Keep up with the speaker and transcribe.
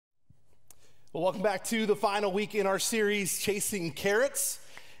Well, welcome back to the final week in our series, Chasing Carrots.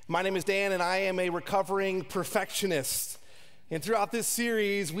 My name is Dan, and I am a recovering perfectionist. And throughout this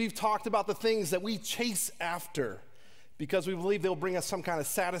series, we've talked about the things that we chase after because we believe they'll bring us some kind of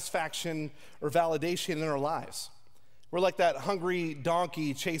satisfaction or validation in our lives. We're like that hungry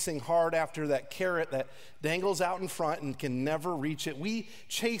donkey chasing hard after that carrot that dangles out in front and can never reach it. We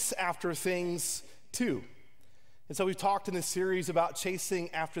chase after things too. And so we've talked in this series about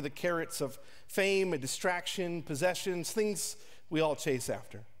chasing after the carrots of fame and distraction, possessions, things we all chase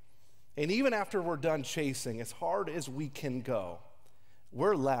after. And even after we're done chasing, as hard as we can go,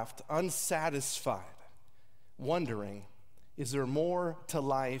 we're left unsatisfied, wondering, is there more to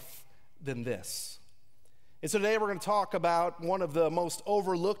life than this? And so today we're going to talk about one of the most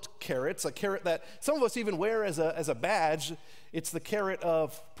overlooked carrots, a carrot that some of us even wear as a badge. It's the carrot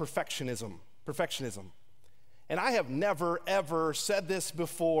of perfectionism. And I have never, ever said this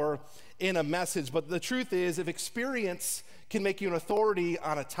before in a message, but the truth is, if experience can make you an authority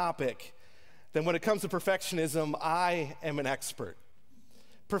on a topic, then when it comes to perfectionism, I am an expert.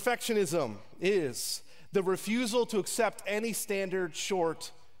 Perfectionism is the refusal to accept any standard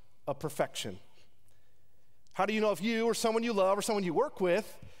short of perfection. How do you know if you or someone you love or someone you work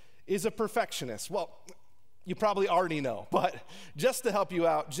with is a perfectionist? Well, you probably already know, but just to help you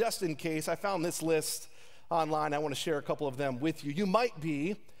out, just in case, I found this list online. I want to share a couple of them with you. You might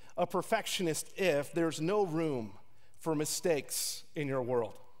be a perfectionist if there's no room for mistakes in your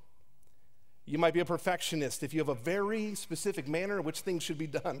world. You might be a perfectionist if you have a very specific manner in which things should be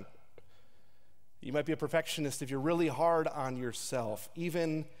done. You might be a perfectionist if you're really hard on yourself,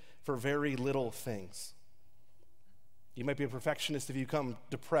 even for very little things. You might be a perfectionist if you become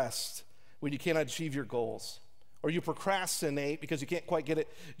depressed when you cannot achieve your goals. Or you procrastinate because you can't quite get it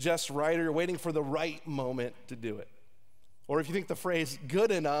just right, or you're waiting for the right moment to do it. Or if you think the phrase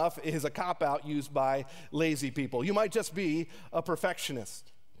good enough is a cop-out used by lazy people, you might just be a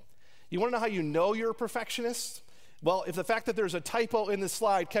perfectionist. You want to know how you know you're a perfectionist? Well, if the fact that there's a typo in this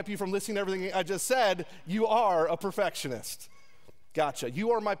slide kept you from listening to everything I just said, you are a perfectionist. Gotcha. You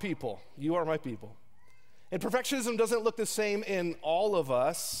are my people. You are my people. And perfectionism doesn't look the same in all of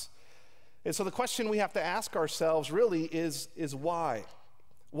us. And so the question we have to ask ourselves really is why?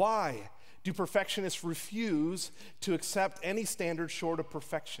 Why do perfectionists refuse to accept any standard short of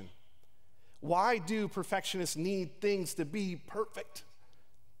perfection? Why do perfectionists need things to be perfect?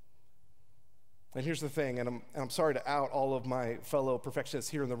 And here's the thing, and I'm sorry to out all of my fellow perfectionists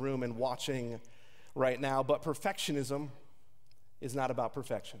here in the room and watching right now, but perfectionism is not about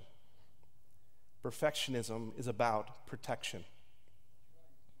perfection. Perfectionism is about protection.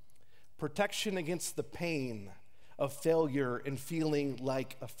 Protection against the pain of failure and feeling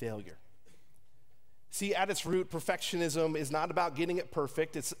like a failure. See, at its root, perfectionism is not about getting it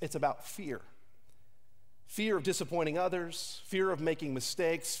perfect, it's about fear. Fear of disappointing others, fear of making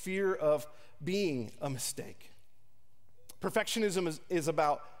mistakes, fear of being a mistake. Perfectionism is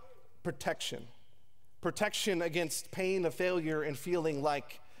about protection. Protection against pain of failure and feeling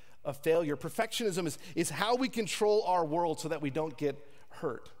like a failure. Perfectionism is how we control our world so that we don't get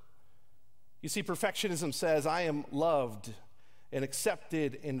hurt. You see, perfectionism says, I am loved and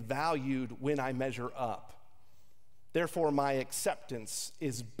accepted and valued when I measure up. Therefore, my acceptance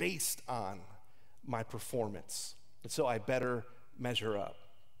is based on my performance. And so I better measure up.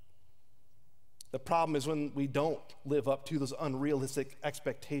 The problem is when we don't live up to those unrealistic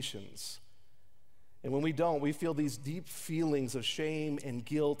expectations. And when we don't, we feel these deep feelings of shame and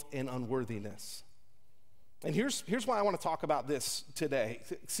guilt and unworthiness. And here's why I want to talk about this today.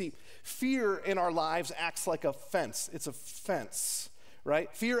 See, fear in our lives acts like a fence. It's a fence,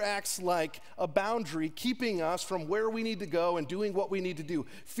 right? Fear acts like a boundary keeping us from where we need to go and doing what we need to do.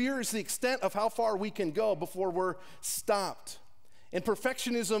 Fear is the extent of how far we can go before we're stopped. And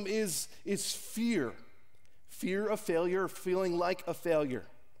perfectionism is fear. Fear of failure, feeling like a failure.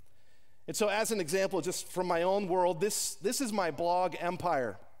 And so as an example, just from my own world, this is my blog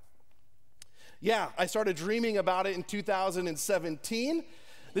empire. Yeah, I started dreaming about it in 2017.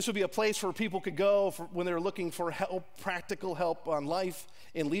 This would be a place where people could go when they're looking for help, practical help on life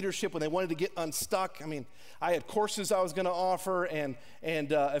and leadership, when they wanted to get unstuck. I mean, I had courses I was going to offer and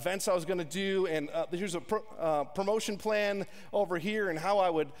events I was going to do, and here's a promotion plan over here, and how I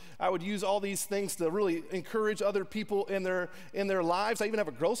would use all these things to really encourage other people in their lives. I even have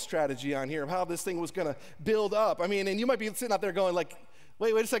a growth strategy on here of how this thing was going to build up. I mean, and you might be sitting out there going like,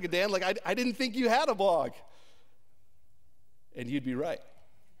 wait a second, Dan, like I didn't think you had a blog. And you'd be right.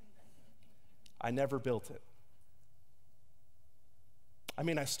 I never built it. I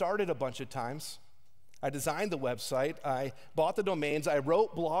mean, I started a bunch of times. I designed the website, I bought the domains, I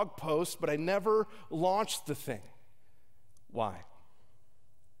wrote blog posts, but I never launched the thing. Why?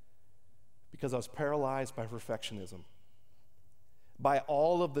 Because I was paralyzed by perfectionism, by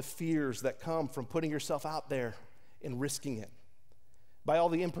all of the fears that come from putting yourself out there and risking it, by all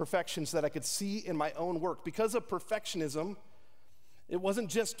the imperfections that I could see in my own work. Because of perfectionism, it wasn't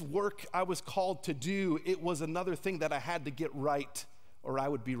just work I was called to do, it was another thing that I had to get right or I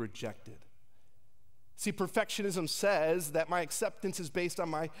would be rejected. See, perfectionism says that my acceptance is based on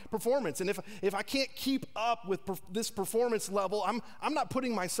my performance. And if I can't keep up with this performance level, I'm not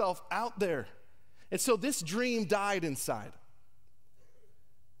putting myself out there. And so this dream died inside.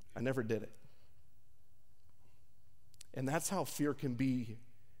 I never did it. And that's how fear can be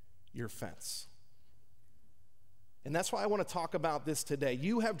your fence. And that's why I want to talk about this today.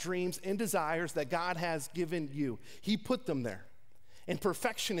 You have dreams and desires that God has given you. He put them there. And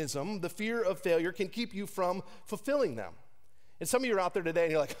perfectionism, the fear of failure, can keep you from fulfilling them. And some of you are out there today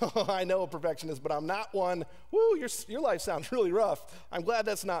and you're like, oh, I know a perfectionist, but I'm not one. Woo, your life sounds really rough. I'm glad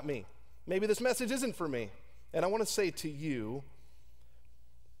that's not me. Maybe this message isn't for me. And I want to say to you,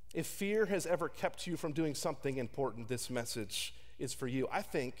 if fear has ever kept you from doing something important, this message is for you. I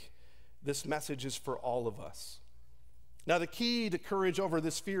think this message is for all of us. Now, the key to courage over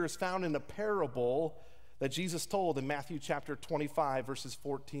this fear is found in a parable that Jesus told in Matthew chapter 25, verses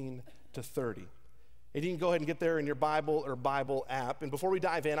 14 to 30. And you can go ahead and get there in your Bible or Bible app. And before we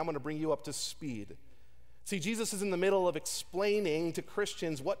dive in, I'm going to bring you up to speed. See, Jesus is in the middle of explaining to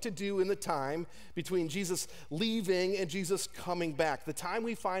Christians what to do in the time between Jesus leaving and Jesus coming back, the time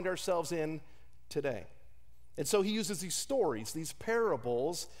we find ourselves in today. And so he uses these stories, these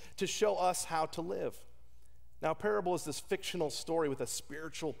parables, to show us how to live. Now, a parable is this fictional story with a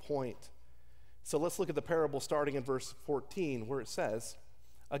spiritual point. So let's look at the parable starting in verse 14, where it says,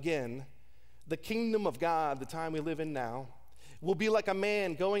 again, the kingdom of God, the time we live in now, will be like a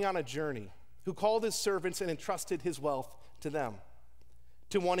man going on a journey who called his servants and entrusted his wealth to them.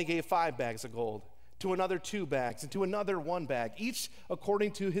 To one he gave 5 bags of gold, to another 2 bags, and to another 1 bag, each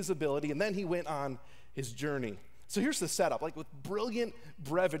according to his ability, and then he went on his journey. So here's the setup. Like with brilliant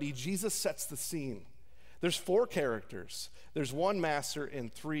brevity, Jesus sets the scene. There's 4 characters. There's 1 master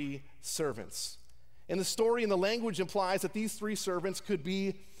and 3 servants. And the story and the language implies that these 3 servants could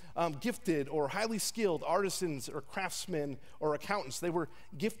be gifted or highly skilled artisans or craftsmen or accountants. They were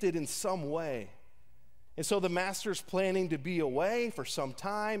gifted in some way. And so the master's planning to be away for some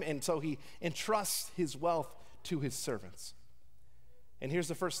time, and so he entrusts his wealth to his servants. And here's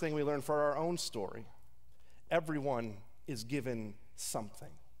the first thing we learn for our own story. Everyone is given something.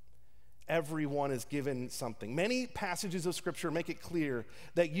 Everyone is given something. Many passages of Scripture make it clear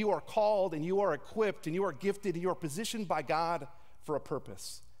that you are called and you are equipped and you are gifted and you are positioned by God for a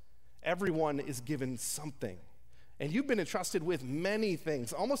purpose. Everyone is given something. And you've been entrusted with many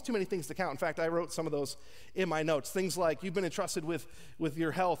things, almost too many things to count. In fact, I wrote some of those in my notes. Things like you've been entrusted with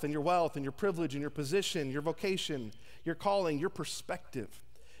your health and your wealth and your privilege and your position, your vocation, your calling, your perspective,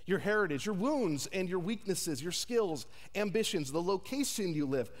 your heritage, your wounds and your weaknesses, your skills, ambitions, the location you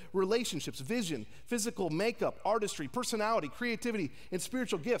live, relationships, vision, physical makeup, artistry, personality, creativity, and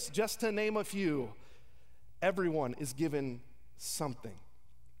spiritual gifts, just to name a few. Everyone is given something.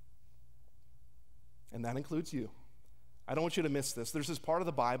 And that includes you. I don't want you to miss this. There's this part of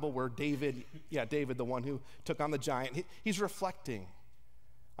the Bible where David, the one who took on the giant, he's reflecting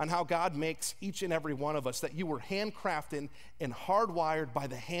on how God makes each and every one of us, that you were handcrafted and hardwired by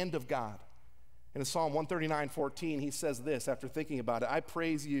the hand of God. In Psalm 139:14, he says this after thinking about it, I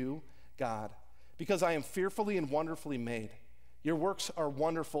praise you, God, because I am fearfully and wonderfully made. Your works are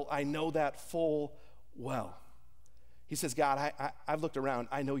wonderful. I know that full well. He says, God, I've looked around.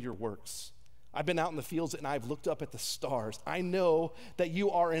 I know your works. I've been out in the fields and I've looked up at the stars. I know that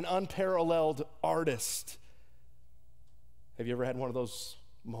you are an unparalleled artist. Have you ever had one of those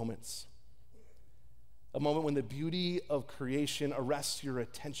moments? A moment when the beauty of creation arrests your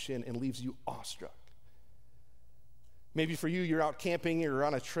attention and leaves you awestruck. Maybe for you, you're out camping, you're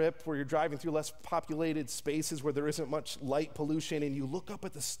on a trip where you're driving through less populated spaces where there isn't much light pollution, and you look up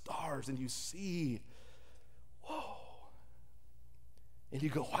at the stars and you see, whoa. And you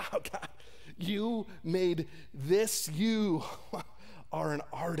go, wow, God, you made this. You are an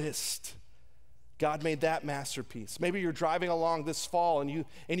artist. God made that masterpiece. Maybe you're driving along this fall and you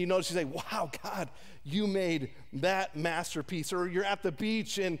notice, you say, wow, God, you made that masterpiece. Or you're at the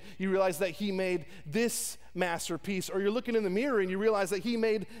beach and you realize that he made this masterpiece. Or you're looking in the mirror and you realize that he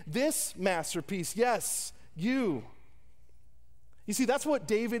made this masterpiece. Yes, you. You see, that's what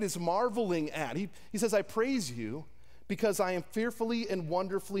David is marveling at. He says, I praise you because I am fearfully and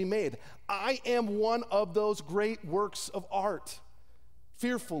wonderfully made. I am one of those great works of art.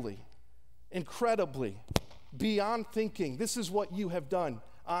 Fearfully, incredibly, beyond thinking. This is what you have done.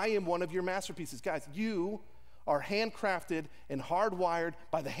 I am one of your masterpieces. Guys, you are handcrafted and hardwired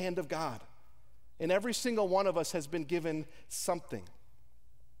by the hand of God. And every single one of us has been given something.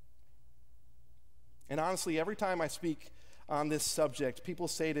 And honestly, every time I speak on this subject, people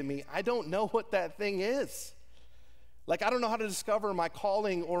say to me, I don't know what that thing is. Like, I don't know how to discover my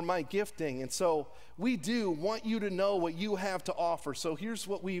calling or my gifting. And so we do want you to know what you have to offer. So here's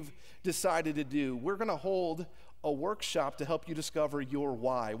what we've decided to do. We're going to hold a workshop to help you discover your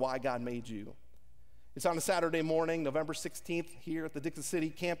why God made you. It's on a Saturday morning, November 16th, here at the Dixon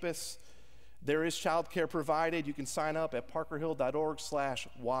City campus. There is childcare provided. You can sign up at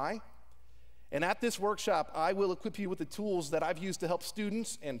parkerhill.org/why. And at this workshop, I will equip you with the tools that I've used to help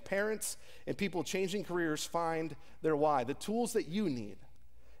students and parents and people changing careers find their why, the tools that you need.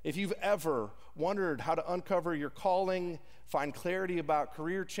 If you've ever wondered how to uncover your calling, find clarity about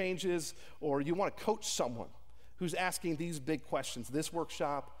career changes, or you want to coach someone who's asking these big questions, this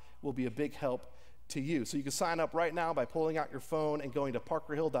workshop will be a big help to you. So you can sign up right now by pulling out your phone and going to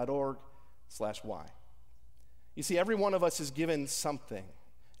parkerhill.org/why. You see, every one of us is given something,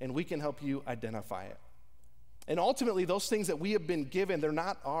 and we can help you identify it. And ultimately, those things that we have been given, they're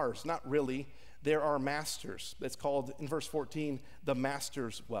not ours, not really. They're our master's. It's called, in verse 14, the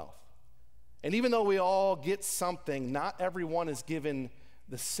master's wealth. And even though we all get something, not everyone is given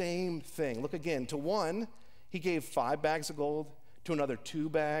the same thing. Look again. To one, he gave 5 bags of gold, to another 2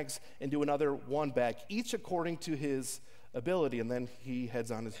 bags, and to another 1 bag, each according to his ability. And then he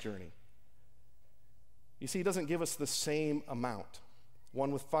heads on his journey. You see, he doesn't give us the same amount.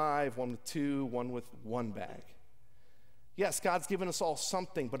 One with 5, one with 2, one with 1 bag. Yes, God's given us all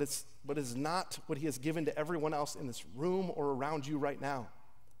something, but it's not what he has given to everyone else in this room or around you right now.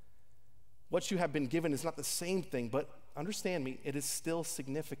 What you have been given is not the same thing, but understand me, it is still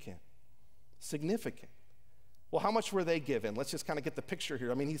significant. Significant. Well, how much were they given? Let's just kind of get the picture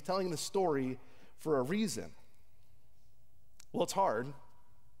here. I mean, he's telling the story for a reason. Well, it's hard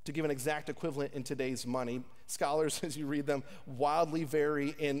to give an exact equivalent in today's money. Scholars, as you read them, wildly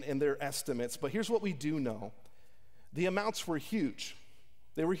vary in their estimates. But here's what we do know. The amounts were huge.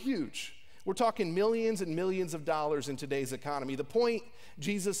 They were huge. We're talking millions and millions of dollars in today's economy. The point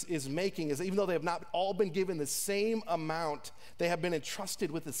Jesus is making is that even though they have not all been given the same amount, they have been entrusted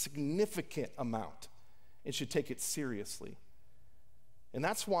with a significant amount and should take it seriously. And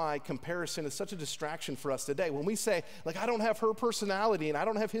that's why comparison is such a distraction for us today. When we say, like, I don't have her personality and I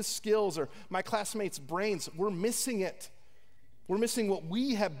don't have his skills or my classmates' brains, we're missing it. We're missing what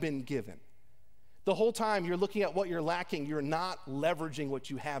we have been given. The whole time you're looking at what you're lacking, you're not leveraging what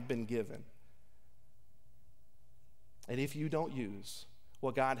you have been given. And if you don't use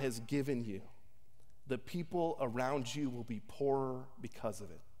what God has given you, the people around you will be poorer because of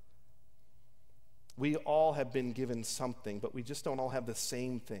it. We all have been given something, but we just don't all have the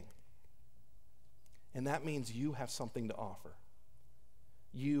same thing. And that means you have something to offer.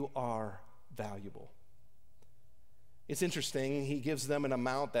 You are valuable. It's interesting, he gives them an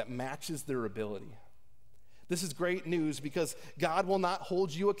amount that matches their ability. This is great news because God will not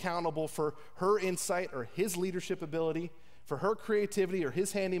hold you accountable for her insight or his leadership ability, for her creativity or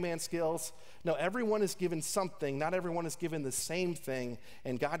his handyman skills. No, everyone is given something. Not everyone is given the same thing,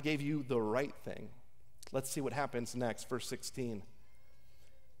 and God gave you the right thing. Let's see what happens next, verse 16.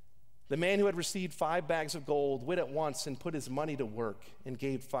 The man who had received 5 bags of gold went at once and put his money to work and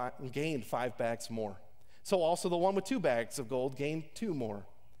gained 5 bags more. So also the one with 2 bags of gold gained 2 more.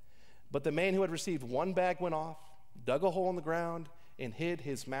 But the man who had received 1 bag went off, dug a hole in the ground, and hid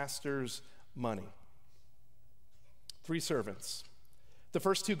his master's money. 3 servants. The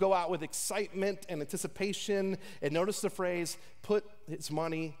first 2 go out with excitement and anticipation, and notice the phrase, put his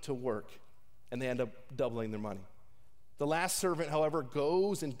money to work, and they end up doubling their money. The last servant, however,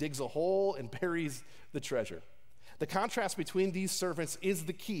 goes and digs a hole and buries the treasure. The contrast between these servants is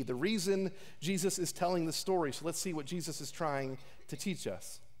the key, the reason Jesus is telling the story. So let's see what Jesus is trying to teach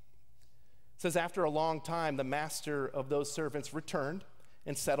us. It says, after a long time, the master of those servants returned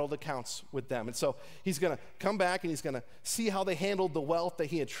and settled accounts with them. And so he's going to come back and he's going to see how they handled the wealth that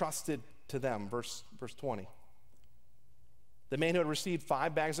he entrusted to them. Verse 20. The man who had received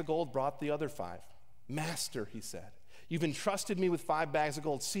 5 bags of gold brought the other 5. Master, he said, you've entrusted me with 5 bags of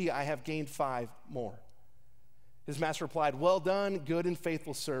gold. See, I have gained 5 more. His master replied, well done, good and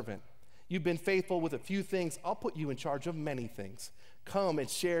faithful servant. You've been faithful with a few things. I'll put you in charge of many things. Come and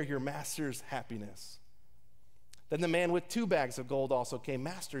share your master's happiness. Then the man with 2 bags of gold also came.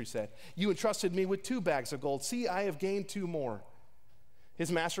 Master, he said, you entrusted me with 2 bags of gold. See, I have gained 2 more.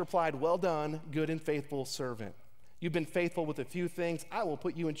 His master replied, well done, good and faithful servant. You've been faithful with a few things. I will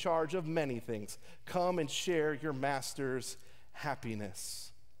put you in charge of many things. Come and share your master's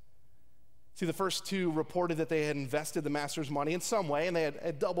happiness. See, the first 2 reported that they had invested the master's money in some way, and they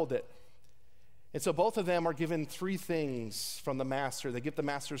had doubled it. And so both of them are given 3 things from the master. They give the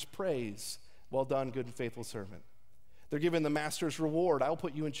master's praise. Well done, good and faithful servant. They're given the master's reward. I'll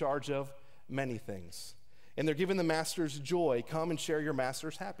put you in charge of many things. And they're given the master's joy. Come and share your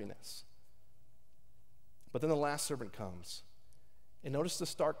master's happiness. But then the last servant comes. And notice the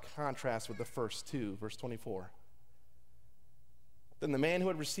stark contrast with the first 2, verse 24. Then the man who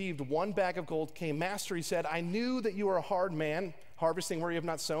had received 1 bag of gold came. Master, he said, I knew that you are a hard man, harvesting where you have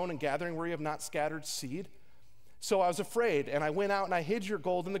not sown and gathering where you have not scattered seed. So I was afraid, and I went out and I hid your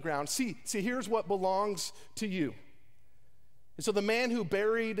gold in the ground. See, here's what belongs to you. And so the man who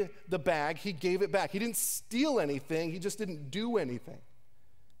buried the bag, he gave it back. He didn't steal anything, he just didn't do anything.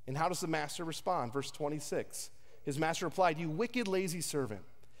 And how does the master respond? Verse 26. His master replied, you wicked, lazy servant.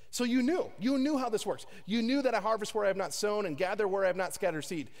 So you knew how this works. You knew that I harvest where I have not sown and gather where I have not scattered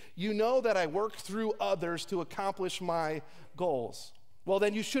seed. You know that I work through others to accomplish my goals. Well,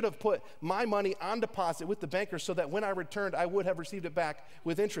 then you should have put my money on deposit with the banker so that when I returned, I would have received it back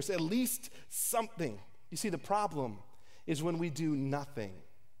with interest, at least something. You see, the problem is when we do nothing.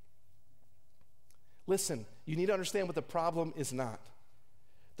 Listen, you need to understand what the problem is not.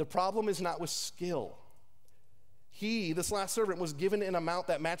 The problem is not with skill. This last servant, was given an amount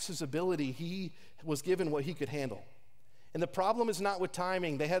that matched his ability. He was given what he could handle. And the problem is not with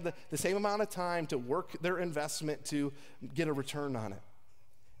timing. They had the same amount of time to work their investment to get a return on it.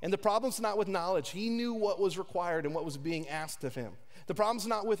 And the problem's not with knowledge. He knew what was required and what was being asked of him. The problem's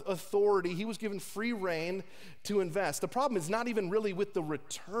not with authority. He was given free rein to invest. The problem is not even really with the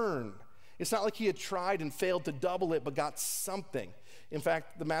return. It's not like he had tried and failed to double it but got something. In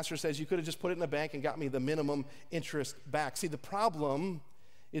fact, the master says, you could have just put it in the bank and got me the minimum interest back. See, the problem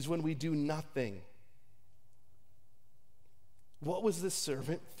is when we do nothing. What was this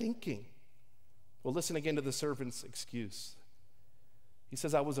servant thinking? Well, listen again to the servant's excuse. He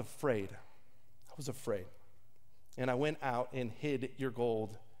says, I was afraid. And I went out and hid your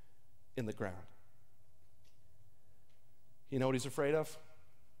gold in the ground. You know what he's afraid of?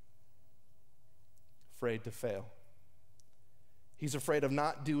 Afraid to fail. He's afraid of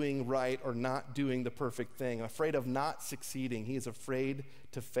not doing right or not doing the perfect thing, afraid of not succeeding. He is afraid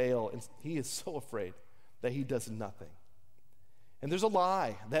to fail, and he is so afraid that he does nothing. And there's a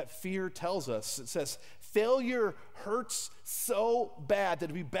lie that fear tells us. It says, failure hurts so bad that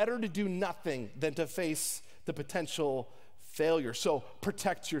it'd be better to do nothing than to face the potential failure. So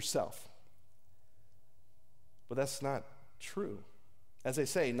protect yourself. But that's not true. As they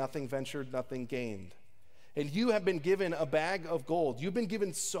say, nothing ventured, nothing gained. And you have been given a bag of gold. You've been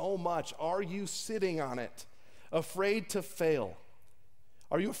given so much. Are you sitting on it, afraid to fail?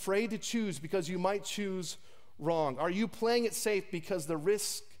 Are you afraid to choose because you might choose wrong? Are you playing it safe because the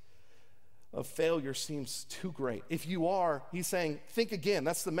risk of failure seems too great? If you are, he's saying, think again.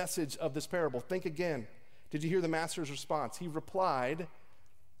 That's the message of this parable. Think again. Did you hear the master's response? He replied,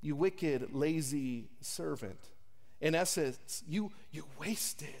 you wicked, lazy servant. In essence, you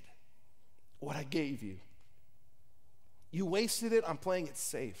wasted what I gave you. You wasted it on playing it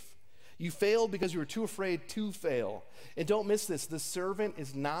safe. You failed because you were too afraid to fail. And don't miss this, the servant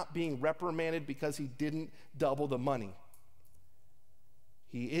is not being reprimanded because he didn't double the money.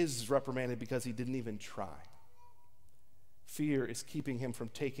 He is reprimanded because he didn't even try. Fear is keeping him from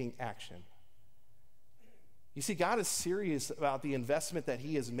taking action. You see, God is serious about the investment that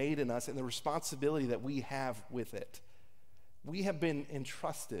he has made in us and the responsibility that we have with it. We have been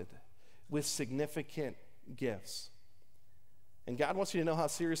entrusted with significant gifts. And God wants you to know how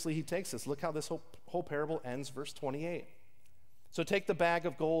seriously he takes this. Look how this whole parable ends, verse 28. So take the bag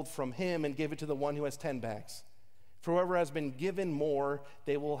of gold from him and give it to the one who has 10 bags. For whoever has been given more,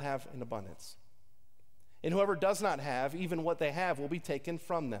 they will have in abundance. And whoever does not have, even what they have will be taken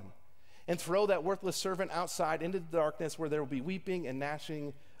from them. And throw that worthless servant outside into the darkness where there will be weeping and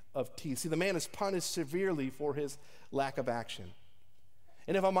gnashing of teeth. See, the man is punished severely for his lack of action.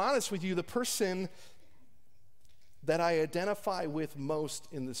 And if I'm honest with you, the person that I identify with most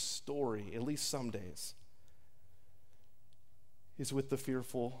in this story, at least some days, is with the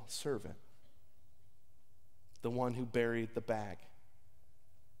fearful servant, the one who buried the bag,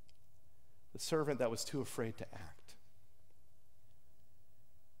 the servant that was too afraid to act.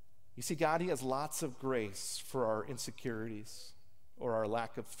 You see, God, he has lots of grace for our insecurities or our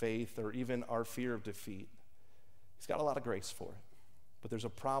lack of faith or even our fear of defeat. He's got a lot of grace for it. But there's a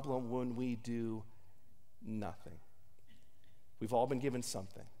problem when we do nothing. We've all been given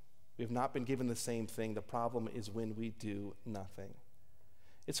something. We have not been given the same thing. The problem is when we do nothing.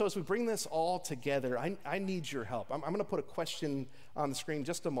 And so as we bring this all together, I need your help. I'm going to put a question on the screen in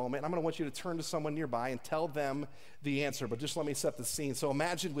just a moment. I'm going to want you to turn to someone nearby and tell them the answer, but just let me set the scene. So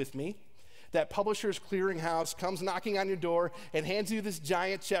imagine with me that Publishers Clearinghouse comes knocking on your door and hands you this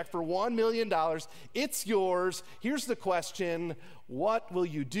giant check for $1 million. It's yours. Here's the question: what will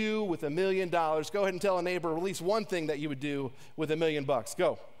you do with $1 million? Go ahead and tell a neighbor at least one thing that you would do with $1 million.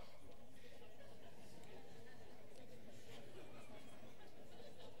 Go.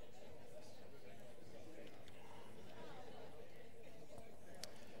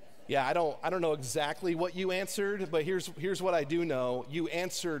 Yeah, I don't know exactly what you answered, but here's what I do know. You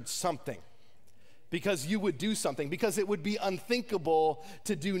answered something, because you would do something, because it would be unthinkable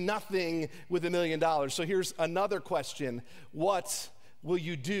to do nothing with $1 million. So here's another question: what will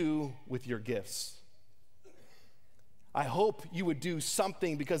you do with your gifts? I hope you would do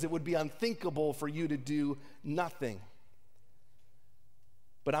something, because it would be unthinkable for you to do nothing.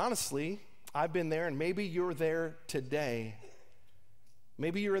 But honestly, I've been there, and maybe you're there today.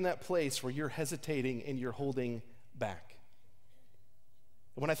 Maybe you're in that place where you're hesitating and you're holding back.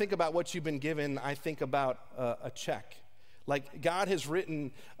 When I think about what you've been given, I think about a check. Like, God has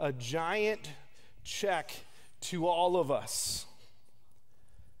written a giant check to all of us.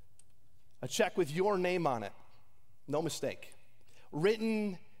 A check with your name on it, no mistake,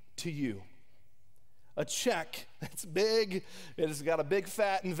 written to you. A check that's big, it has got a big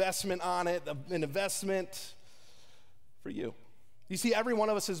fat investment on it, an investment for you. You see, every one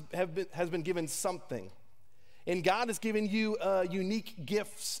of us has been given something. And God has given you unique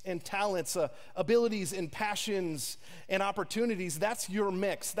gifts and talents, abilities and passions and opportunities. That's your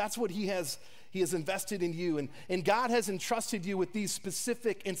mix. That's what He has invested in you. And God has entrusted you with these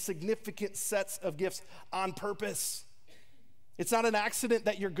specific and significant sets of gifts on purpose. It's not an accident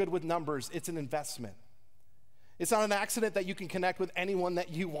that you're good with numbers. It's an investment. It's not an accident that you can connect with anyone that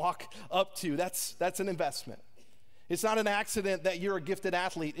you walk up to. That's an investment. It's not an accident that you're a gifted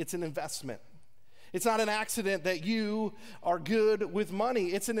athlete. It's an investment. It's not an accident that you are good with money.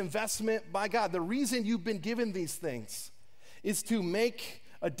 It's an investment by God. The reason you've been given these things is to make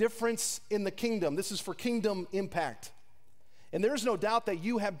a difference in the kingdom. This is for kingdom impact. And there's no doubt that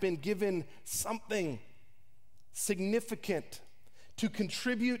you have been given something significant to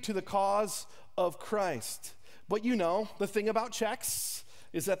contribute to the cause of Christ. But you know, the thing about checks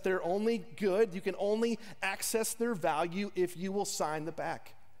is that they're only good, you can only access their value if you will sign the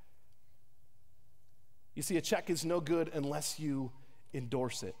back. You see, a check is no good unless you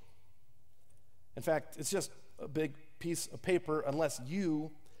endorse it. In fact, it's just a big piece of paper unless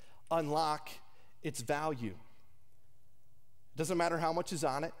you unlock its value. It doesn't matter how much is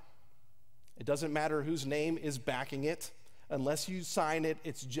on it. It doesn't matter whose name is backing it. Unless you sign it,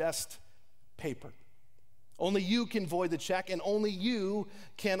 it's just paper. Only you can void the check, and only you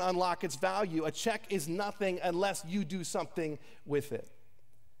can unlock its value. A check is nothing unless you do something with it.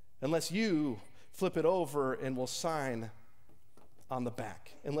 Unless you flip it over and will sign on the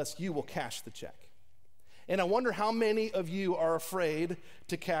back. Unless you will cash the check. And I wonder how many of you are afraid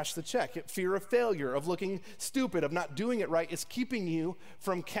to cash the check. Fear of failure, of looking stupid, of not doing it right is keeping you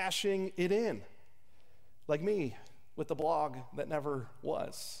from cashing it in. Like me with the blog that never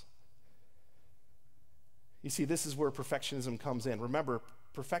was. You see, this is where perfectionism comes in. Remember,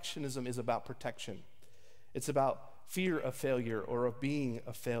 perfectionism is about protection. It's about fear of failure or of being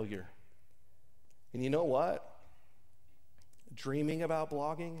a failure. And you know what? Dreaming about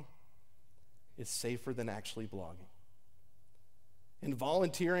blogging is safer than actually blogging. And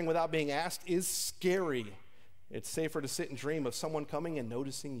volunteering without being asked is scary. It's safer to sit and dream of someone coming and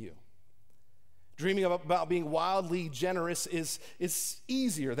noticing you. Dreaming about being wildly generous is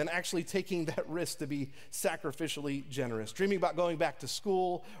easier than actually taking that risk to be sacrificially generous. Dreaming about going back to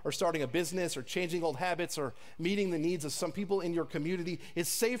school or starting a business or changing old habits or meeting the needs of some people in your community is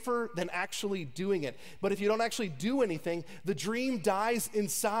safer than actually doing it. But if you don't actually do anything, the dream dies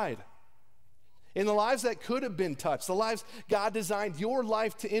inside. In the lives that could have been touched, the lives God designed your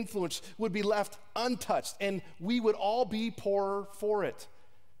life to influence would be left untouched, and we would all be poorer for it.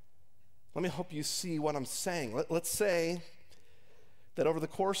 Let me help you see what I'm saying. Let's say that over the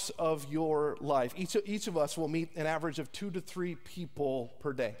course of your life, each of us will meet an average of 2 to 3 people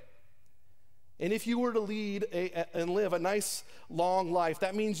per day. And if you were to lead and live a nice, long life,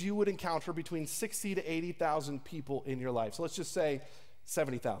 that means you would encounter between 60 to 80,000 people in your life. So let's just say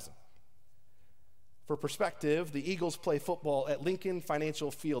 70,000. For perspective, the Eagles play football at Lincoln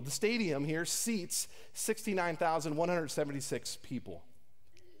Financial Field. The stadium here seats 69,176 people.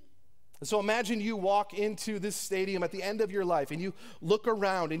 And so imagine you walk into this stadium at the end of your life and you look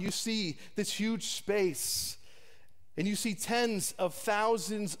around and you see this huge space. And you see tens of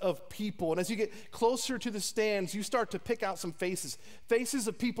thousands of people. And as you get closer to the stands, you start to pick out some faces. Faces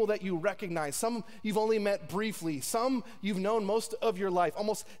of people that you recognize. Some you've only met briefly. Some you've known most of your life.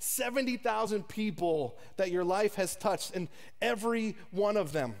 Almost 70,000 people that your life has touched. And every one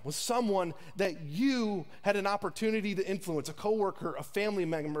of them was someone that you had an opportunity to influence. A coworker, a family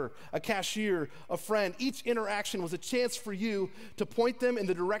member, a cashier, a friend. Each interaction was a chance for you to point them in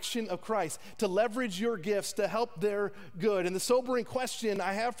the direction of Christ. To leverage your gifts to help their good. And the sobering question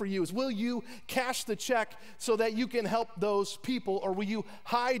I have for you is, will you cash the check so that you can help those people, or will you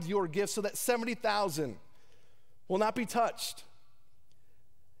hide your gifts so that 70,000 will not be touched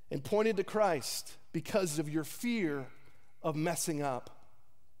and pointed to Christ because of your fear of messing up?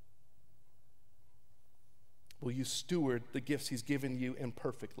 Will you steward the gifts he's given you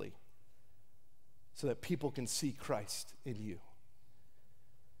imperfectly so that people can see Christ in you?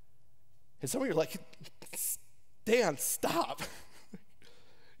 And some of you are like, Dan, stop.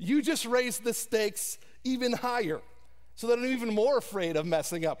 You just raised the stakes even higher so that I'm even more afraid of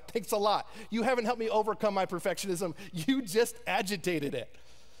messing up. Thanks a lot. You haven't helped me overcome my perfectionism. You just agitated it.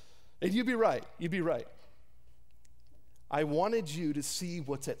 And you'd be right. You'd be right. I wanted you to see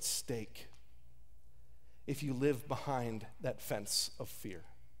what's at stake if you live behind that fence of fear.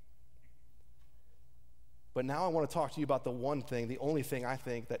 But now I want to talk to you about the one thing, the only thing I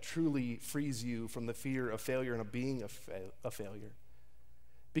think that truly frees you from the fear of failure and of being a failure.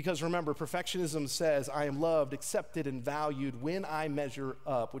 Because remember, perfectionism says I am loved, accepted, and valued when I measure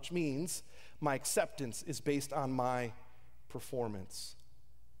up, which means my acceptance is based on my performance.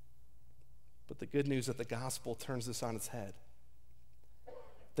 But the good news is that the gospel turns this on its head.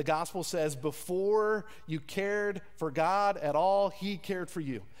 The gospel says before you cared for God at all, he cared for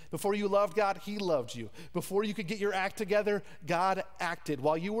you. Before you loved God, he loved you. Before you could get your act together, God acted.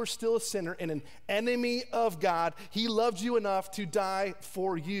 While you were still a sinner and an enemy of God, he loved you enough to die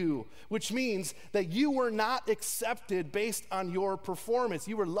for you, which means that you were not accepted based on your performance.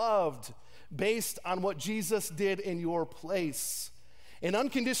 You were loved based on what Jesus did in your place. An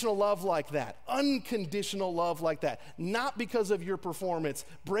unconditional love like that, not because of your performance,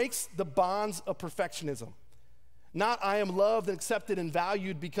 breaks the bonds of perfectionism. Not I am loved and accepted and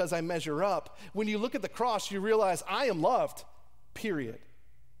valued because I measure up. When you look at the cross, you realize I am loved, period.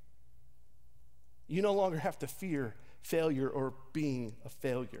 You no longer have to fear failure or being a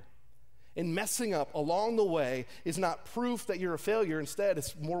failure. And messing up along the way is not proof that you're a failure. Instead,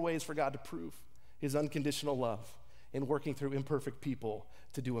 it's more ways for God to prove his unconditional love in working through imperfect people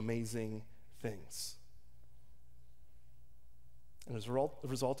to do amazing things. And as a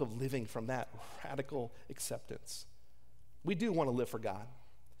result of living from that radical acceptance, we do want to live for God.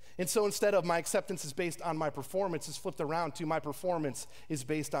 And so instead of my acceptance is based on my performance, it's flipped around to my performance is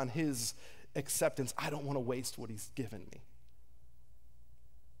based on his acceptance. I don't want to waste what he's given me.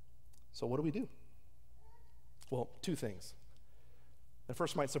 So what do? Well, two things. The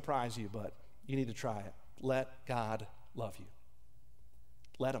first might surprise you, but you need to try it. Let God love you.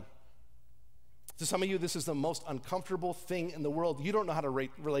 Let him. To some of you, this is the most uncomfortable thing in the world. You don't know how to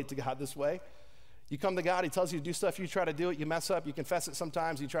relate to God this way. You come to God, he tells you to do stuff, you try to do it, you mess up, you confess it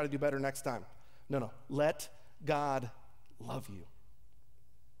sometimes, you try to do better next time. No. Let God love you.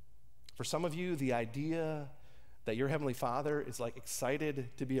 For some of you, the idea that your Heavenly Father is like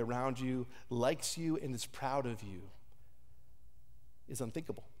excited to be around you, likes you, and is proud of you is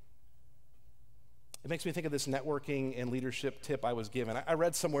unthinkable. It makes me think of this networking and leadership tip I was given. I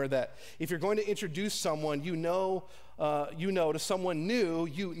read somewhere that if you're going to introduce someone you know to someone new,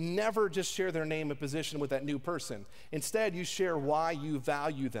 you never just share their name and position with that new person. Instead, you share why you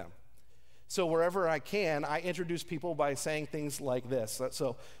value them. So wherever I can, I introduce people by saying things like this.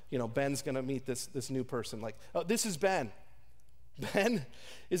 So, Ben's going to meet this new person. Like, oh, this is Ben. Ben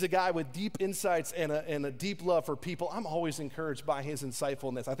is a guy with deep insights and a deep love for people. I'm always encouraged by his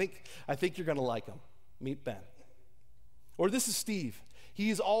insightfulness. I think you're going to like him. Meet Ben. Or this is Steve.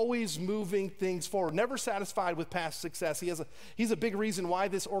 He's always moving things forward, never satisfied with past success. He's a big reason why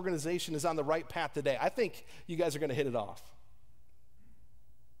this organization is on the right path today. I think you guys are going to hit it off.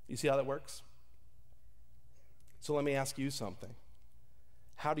 You see how that works? So let me ask you something.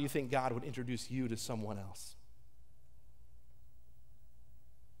 How do you think God would introduce you to someone else?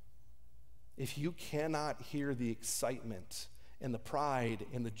 If you cannot hear the excitement and the pride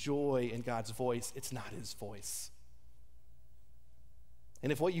and the joy in God's voice, it's not his voice.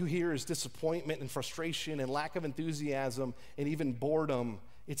 And if what you hear is disappointment and frustration and lack of enthusiasm and even boredom,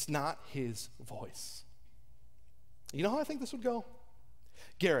 it's not his voice. You know how I think this would go?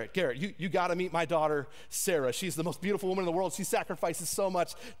 Garrett, you got to meet my daughter, Sarah. She's the most beautiful woman in the world. She sacrifices so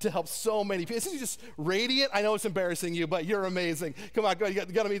much to help so many people. Isn't she just radiant? I know it's embarrassing you, but you're amazing. Come on, you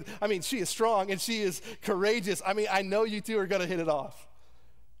got to meet. I mean, she is strong and she is courageous. I mean, I know you two are going to hit it off.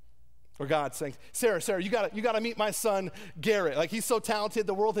 Or God saying, Sarah, you got to meet my son, Garrett. Like, he's so talented,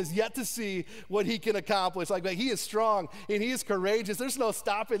 the world has yet to see what he can accomplish. Like he is strong and he is courageous. There's no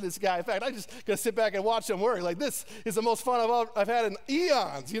stopping this guy. In fact, I just got to sit back and watch him work. Like, this is the most fun I've had in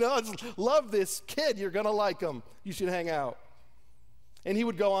eons. You know, I just love this kid. You're going to like him. You should hang out. And he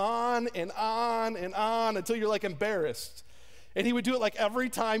would go on and on and on until you're like embarrassed. And he would do it like every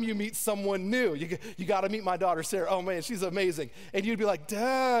time you meet someone new. You got to meet my daughter, Sarah. Oh, man, she's amazing. And you'd be like,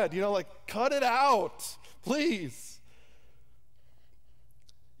 Dad, like, cut it out, please.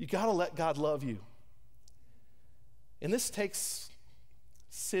 You got to let God love you. And this takes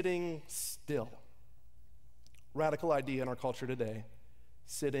sitting still. Radical idea in our culture today,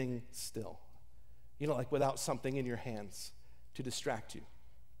 sitting still. Like without something in your hands to distract you.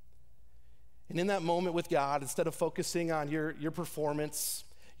 And in that moment with God, instead of focusing on your performance,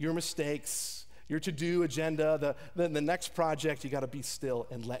 your mistakes, your to-do agenda, the next project, you got to be still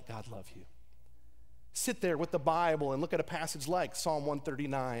and let God love you. Sit there with the Bible and look at a passage like Psalm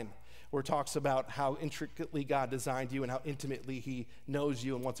 139, where it talks about how intricately God designed you and how intimately he knows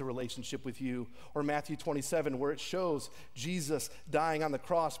you and wants a relationship with you. Or Matthew 27, where it shows Jesus dying on the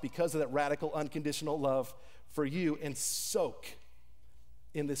cross because of that radical, unconditional love for you, and soak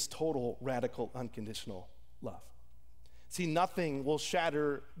in this total, radical, unconditional love. See, nothing will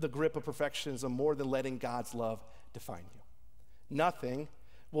shatter the grip of perfectionism more than letting God's love define you. Nothing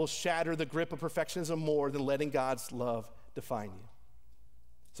will shatter the grip of perfectionism more than letting God's love define you.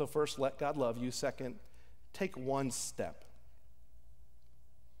 So first, let God love you. Second, take one step.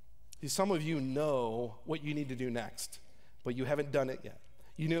 See, some of you know what you need to do next, but you haven't done it yet.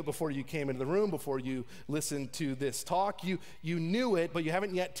 You knew it before you came into the room, before you listened to this talk. You knew it, but you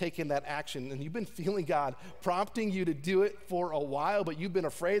haven't yet taken that action. And you've been feeling God prompting you to do it for a while, but you've been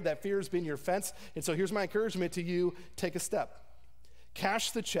afraid. That fear has been your fence. And so here's my encouragement to you: take a step.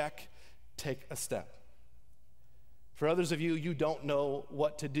 Cash the check, take a step. For others of you, you don't know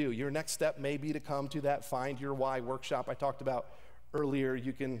what to do. Your next step may be to come to that Find Your Why workshop I talked about earlier.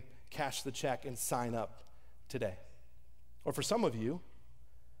 You can cash the check and sign up today. Or for some of you,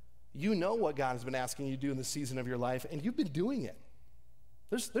 you know what God has been asking you to do in the season of your life, and you've been doing it.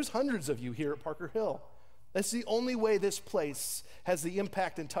 There's hundreds of you here at Parker Hill. That's the only way this place has the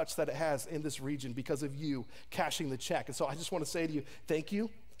impact and touch that it has in this region, because of you cashing the check. And so I just want to say to you, thank you,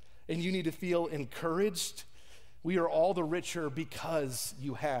 and you need to feel encouraged. We are all the richer because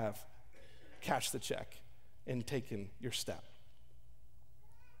you have cashed the check and taken your step.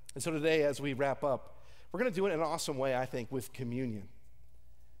 And so today, as we wrap up, we're going to do it in an awesome way, I think, with communion.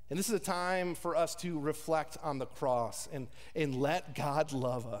 And this is a time for us to reflect on the cross and let God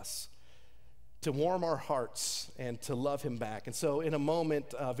love us, to warm our hearts and to love him back. And so in a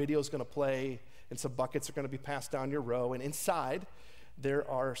moment, video is going to play and some buckets are going to be passed down your row. And inside, there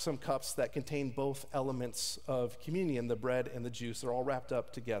are some cups that contain both elements of communion, the bread and the juice. They're all wrapped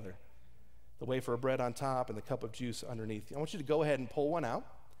up together. The wafer of bread on top and the cup of juice underneath. I want you to go ahead and pull one out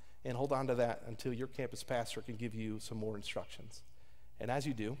and hold on to that until your campus pastor can give you some more instructions. And as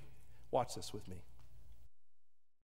you do, watch this with me.